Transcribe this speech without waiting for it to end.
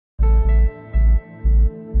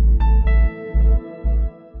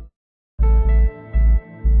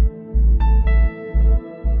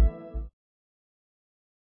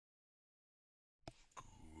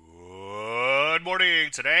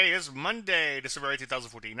Today is Monday, December 8th,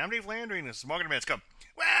 2014. I'm Dave Landry, and this is Market Minutes. Come.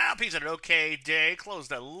 Well, peace had an okay day.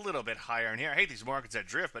 Closed a little bit higher in here. I hate these markets that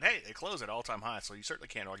drift, but hey, they close at all-time highs, so you certainly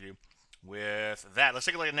can't argue with that. Let's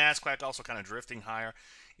take a look at NASDAQ, also kind of drifting higher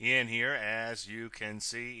in here, as you can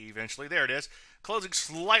see eventually. There it is. Closing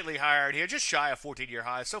slightly higher in here, just shy of 14-year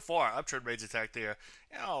highs. So far, uptrend rates attack there,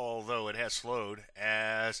 although it has slowed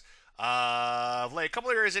as a couple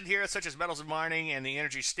of areas in here, such as metals and mining, and the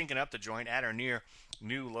energy stinking up the joint at or near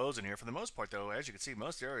new lows in here. For the most part, though, as you can see,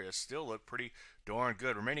 most areas still look pretty darn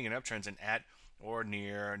good, remaining in uptrends and at or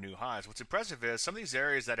near new highs. What's impressive is some of these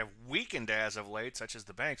areas that have weakened as of late, such as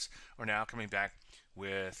the banks, are now coming back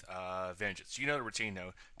with vengeance. You know the routine,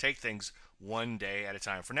 though. Take things one day at a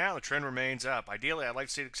time. For now, the trend remains up. Ideally, I'd like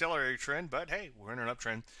to see an accelerated trend, but hey, we're in an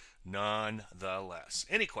uptrend nonetheless.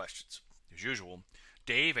 Any questions? As usual,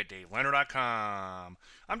 Dave at DaveLandry.com.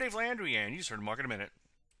 I'm Dave Landry, and you just heard Market a Minute.